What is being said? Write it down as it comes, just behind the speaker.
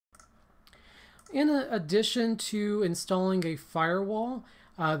In addition to installing a firewall,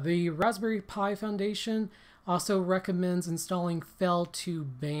 the Raspberry Pi Foundation also recommends installing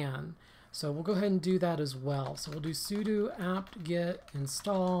fail2ban. So we'll go ahead and do that as well. So we'll do sudo apt-get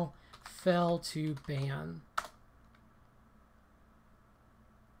install fail2ban.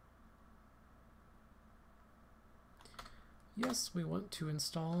 Yes, we want to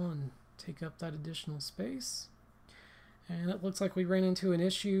install and take up that additional space. And it looks like we ran into an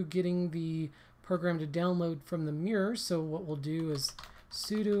issue getting the program to download from the mirror. So what we'll do is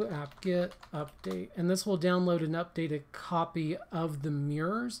sudo apt-get update, and this will download an updated copy of the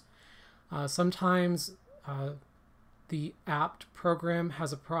mirrors. Sometimes the apt program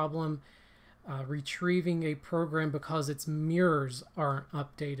has a problem retrieving a program because its mirrors aren't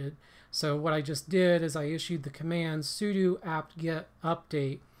updated. So what I just did is I issued the command sudo apt-get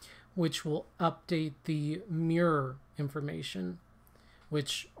update, which will update the mirror information,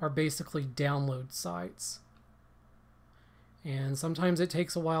 which are basically download sites. And sometimes it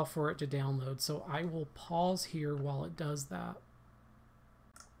takes a while for it to download, so I will pause here while it does that.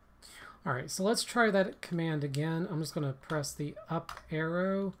 All right, so let's try that command again. I'm just going to press the up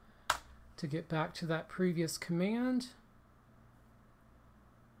arrow to get back to that previous command.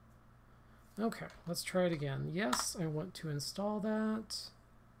 Okay, let's try it again. Yes, I want to install that.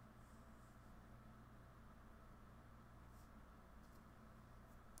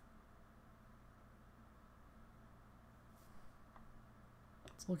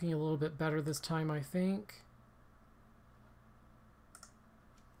 It's looking a little bit better this time, I think.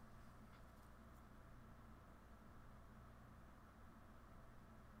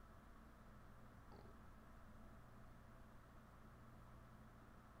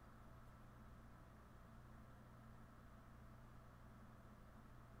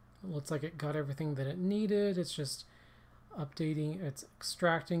 It looks like it got everything that it needed. It's just updating, it's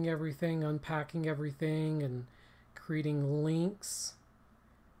extracting everything, unpacking everything, and creating links.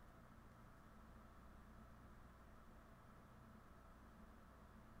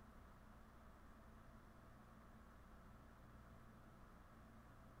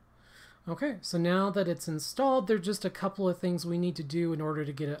 Okay, so now that it's installed, there's just a couple of things we need to do in order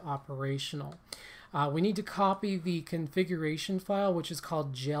to get it operational. We need to copy the configuration file, which is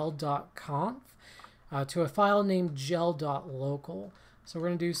called gel.conf, to a file named gel.local. So we're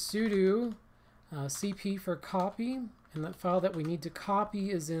going to do sudo cp for copy, and that file that we need to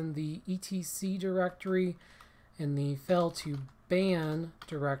copy is in the etc directory in the fail2ban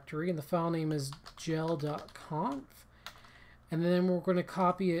directory, and the file name is gel.conf. And then we're going to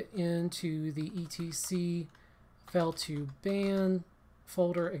copy it into the etc fail2ban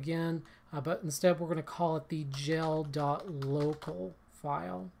folder again, but instead we're going to call it the gel.local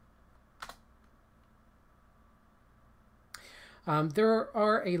file. There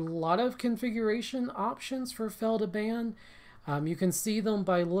are a lot of configuration options for fail2ban. You can see them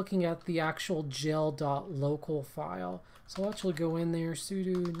by looking at the actual gel.local file. So I'll actually go in there,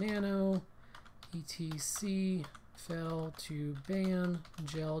 sudo nano etc fail2ban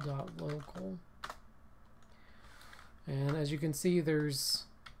gel.local. And as you can see, there's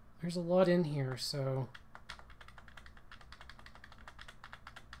a lot in here, so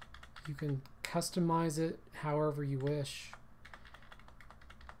you can customize it however you wish.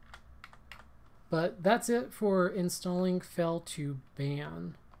 But that's it for installing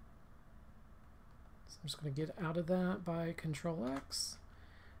fail2ban. So I'm just going to get out of that by Control X,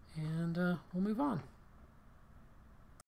 and we'll move on.